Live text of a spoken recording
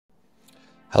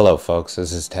Hello folks,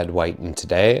 this is Ted White, and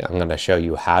today I'm going to show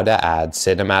you how to add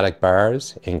cinematic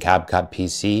bars in CapCut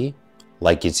PC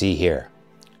like you see here.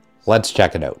 Let's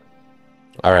check it out.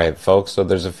 Alright folks, so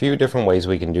there's a few different ways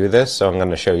we can do this, so I'm going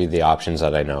to show you the options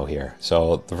that I know here.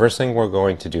 So the first thing we're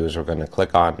going to do is we're going to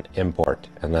click on import,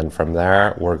 and then from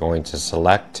there we're going to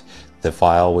select the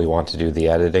file we want to do the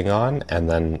editing on and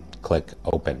then click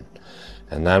open.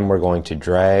 And then we're going to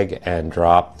drag and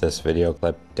drop this video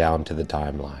clip down to the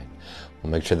timeline. We'll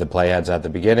make sure the playhead's at the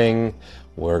beginning.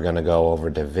 We're going to go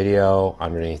over to video.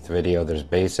 Underneath video there's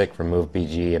basic, remove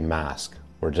BG, and mask.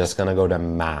 We're just going to go to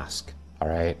mask.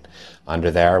 Alright, under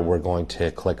there we're going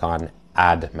to click on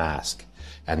add mask,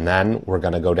 and then we're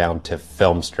going to go down to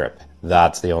Filmstrip.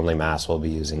 That's the only mask we'll be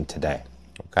using today.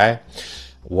 Okay,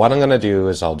 what I'm going to do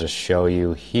is I'll just show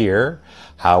you here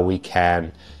how we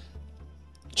can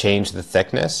change the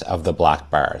thickness of the black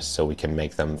bars so we can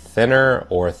make them thinner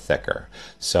or thicker.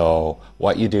 So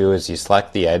what you do is you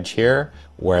select the edge here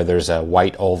where there's a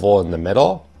white oval in the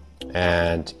middle,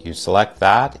 and you select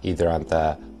that either on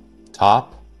the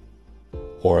top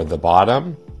or the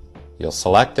bottom. You'll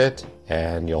select it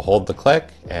and you'll hold the click,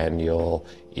 and you'll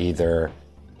either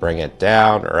bring it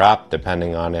down or up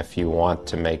depending on if you want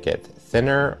to make it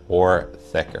thinner or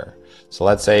thicker. So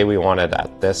let's say we want it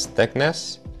at this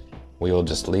thickness. We will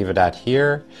just leave it at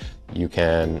here. You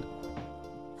can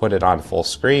put it on full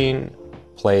screen,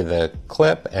 play the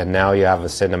clip, and now you have a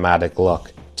cinematic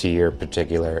look to your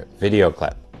particular video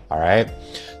clip. All right.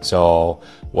 So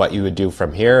what you would do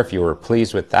from here, if you were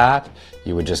pleased with that,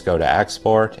 you would just go to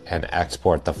export and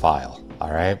export the file.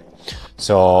 All right.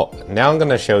 So now I'm going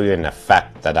to show you an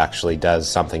effect that actually does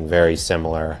something very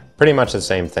similar, pretty much the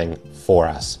same thing for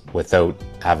us without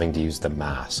having to use the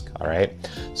mask. All right.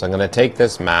 So I'm going to take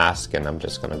this mask and I'm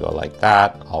just going to go like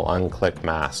that. I'll unclick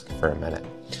mask for a minute.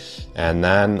 And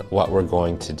then what we're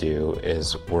going to do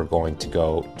is we're going to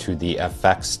go to the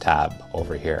effects tab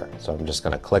over here. So I'm just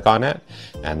going to click on it,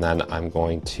 and then I'm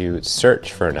going to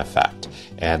search for an effect.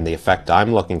 And the effect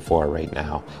I'm looking for right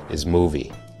now is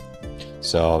movie.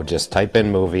 So just type in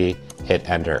movie, hit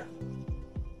enter.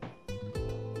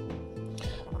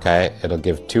 Okay, it'll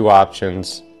give two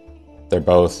options. They're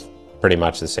both pretty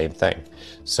much the same thing.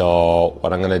 So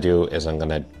what I'm going to do is I'm going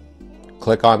to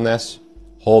click on this,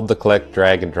 hold the click,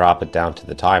 drag and drop it down to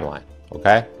the timeline.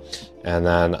 Okay, and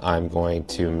then I'm going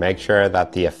to make sure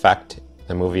that the effect,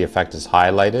 the movie effect, is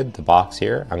highlighted, the box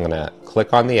here. I'm going to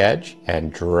click on the edge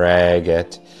and drag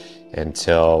it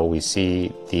until we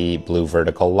see the blue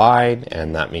vertical line,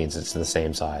 and that means it's the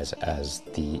same size as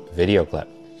the video clip.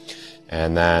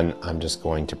 And then I'm just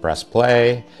going to press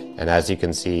play, and as you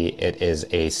can see, it is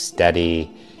a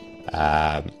steady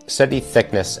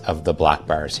thickness of the black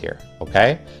bars here.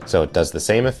 Okay, so it does the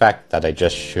same effect that I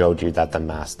just showed you that the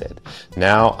mask did.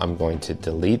 Now I'm going to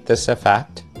delete this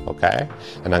effect. Okay,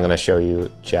 and I'm going to show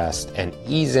you just an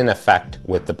ease in effect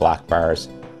with the black bars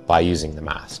by using the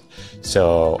mask.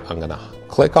 So I'm going to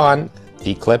click on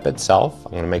the clip itself.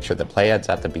 I'm going to make sure the playhead's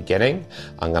at the beginning.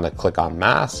 I'm going to click on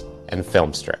mask and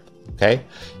film strip. Okay,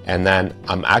 and then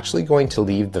I'm actually going to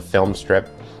leave the film strip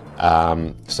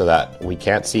so that we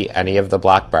can't see any of the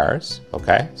black bars.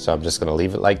 Okay, so I'm just going to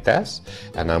leave it like this,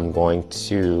 and I'm going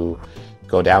to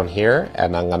go down here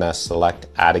and I'm going to select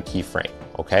add a keyframe.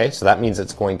 Okay, so that means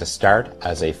it's going to start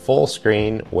as a full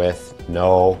screen with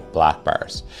no black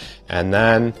bars. And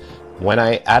then when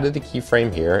I added a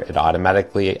keyframe here, it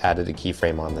automatically added a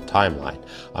keyframe on the timeline.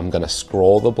 I'm going to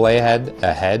scroll the playhead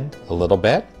ahead a little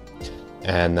bit,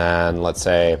 and then let's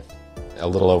say a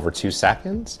little over 2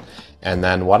 seconds. And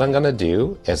then what I'm going to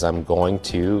do is I'm going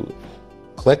to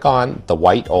click on the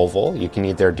white oval. You can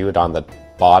either do it on the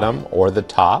bottom or the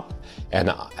top.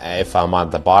 And if I'm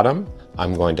on the bottom,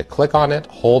 I'm going to click on it,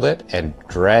 hold it, and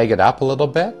drag it up a little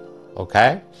bit.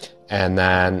 Okay. And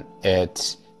then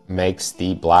it makes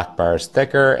the black bars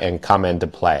thicker and come into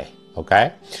play.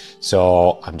 Okay.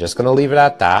 So I'm just going to leave it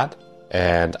at that.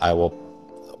 And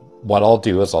what I'll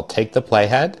do is I'll take the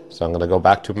playhead. So I'm going to go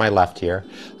back to my left here.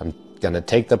 I'm going to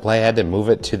take the playhead and move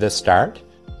it to the start.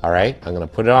 All right, I'm going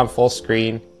to put it on full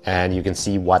screen, and you can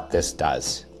see what this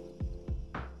does.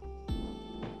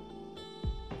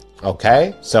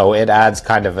 Okay, so it adds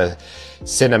kind of a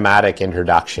cinematic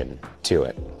introduction to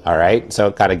it. All right, so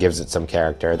it kind of gives it some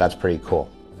character. That's pretty cool.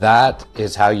 That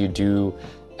is how you do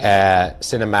a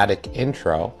cinematic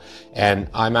intro, and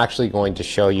I'm actually going to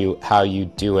show you how you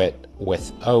do it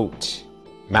without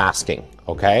masking.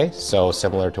 Okay, so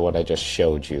similar to what I just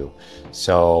showed you,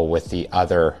 so with the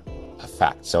other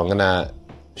effect. So I'm gonna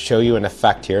show you an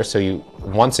effect here. So you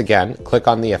once again click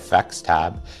on the effects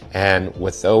tab, and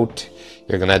without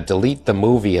you're gonna delete the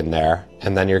movie in there,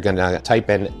 and then you're gonna type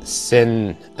in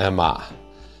cinema,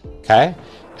 okay?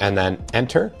 And then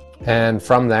enter. And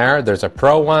from there, there's a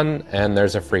pro one and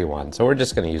there's a free one. So we're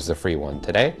just gonna use the free one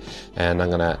today. And I'm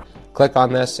gonna click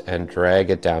on this and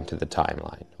drag it down to the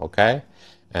timeline, okay?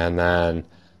 And then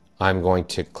I'm going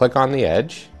to click on the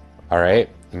edge, all right?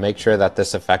 Make sure that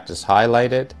this effect is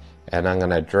highlighted, and I'm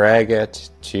gonna drag it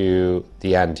to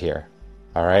the end here,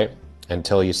 all right?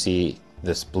 Until you see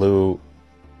this blue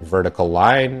vertical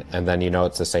line, and then you know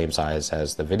it's the same size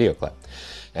as the video clip.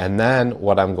 And then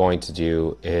what I'm going to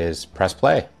do is press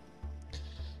play.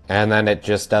 And then it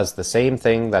just does the same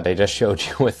thing that I just showed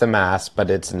you with the mask, but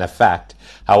it's an effect.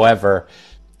 However,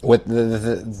 with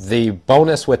the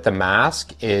bonus with the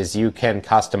mask is you can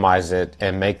customize it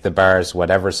and make the bars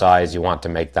whatever size you want to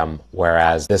make them,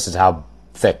 whereas this is how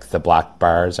thick the black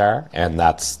bars are, and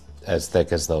that's as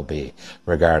thick as they'll be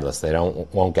regardless. They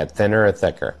won't get thinner or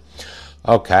thicker.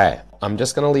 Okay, I'm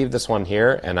just going to leave this one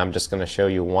here, and I'm just going to show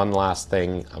you one last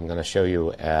thing. I'm going to show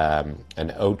you an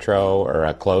outro or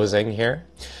a closing here.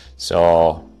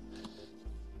 So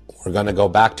we're going to go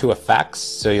back to effects.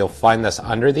 So you'll find this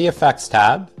under the effects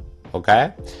tab.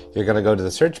 Okay, you're going to go to the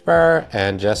search bar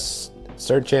and just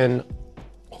search in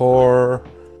horizontal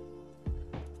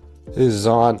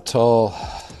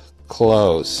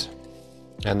close,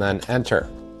 and then enter.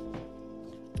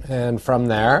 And from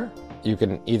there, you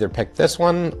can either pick this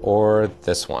one or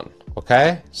this one.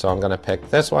 Okay, so I'm going to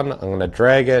pick this one. I'm going to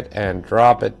drag it and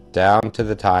drop it down to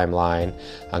the timeline.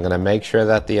 I'm going to make sure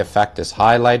that the effect is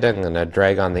highlighted. I'm going to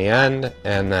drag on the end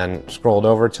and then scroll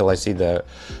over till I see the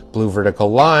blue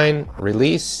vertical line,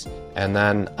 release, and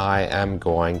then I am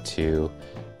going to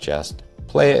just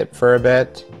play it for a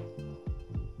bit.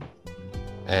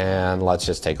 And let's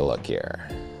just take a look here.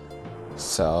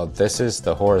 So this is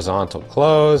the horizontal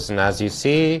close, and as you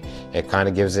see, it kind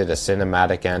of gives it a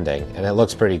cinematic ending, and it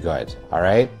looks pretty good, all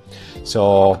right?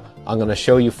 So I'm gonna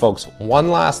show you folks one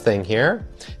last thing here,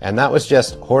 and that was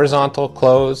just horizontal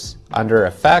close under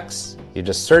effects. You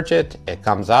just search it, it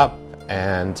comes up,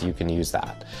 and you can use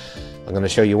that. I'm gonna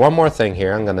show you one more thing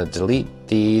here. I'm gonna delete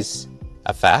these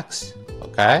effects,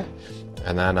 okay?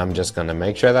 And then I'm just gonna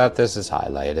make sure that this is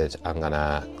highlighted. I'm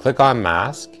gonna click on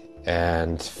mask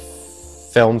and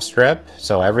film strip,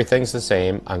 so everything's the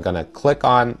same. I'm going to click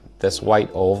on this white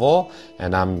oval,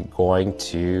 and I'm going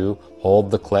to hold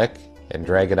the click and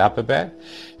drag it up a bit,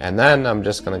 and then I'm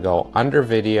just going to go under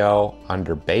video,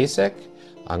 under basic.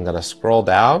 I'm going to scroll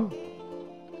down,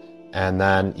 and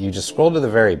then you just scroll to the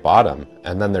very bottom,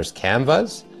 and then there's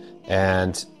canvas,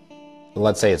 and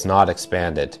let's say it's not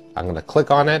expanded. I'm going to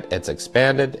click on it, it's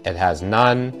expanded, it has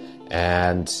none,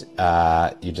 and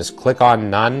you just click on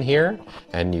none here,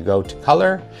 and you go to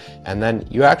color, and then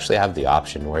you actually have the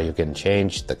option where you can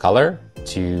change the color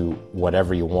to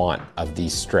whatever you want of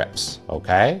these strips,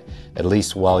 okay? At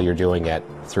least while you're doing it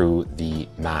through the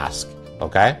mask,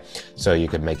 okay? So you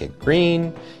could make it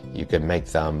green, you could make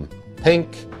them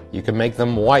pink, you can make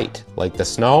them white, like the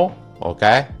snow,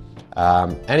 okay?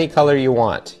 Any color you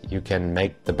want, you can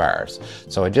make the bars.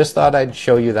 So I just thought I'd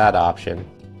show you that option.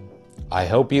 I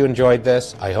hope you enjoyed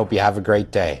this. I hope you have a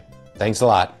great day. Thanks a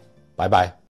lot. Bye-bye.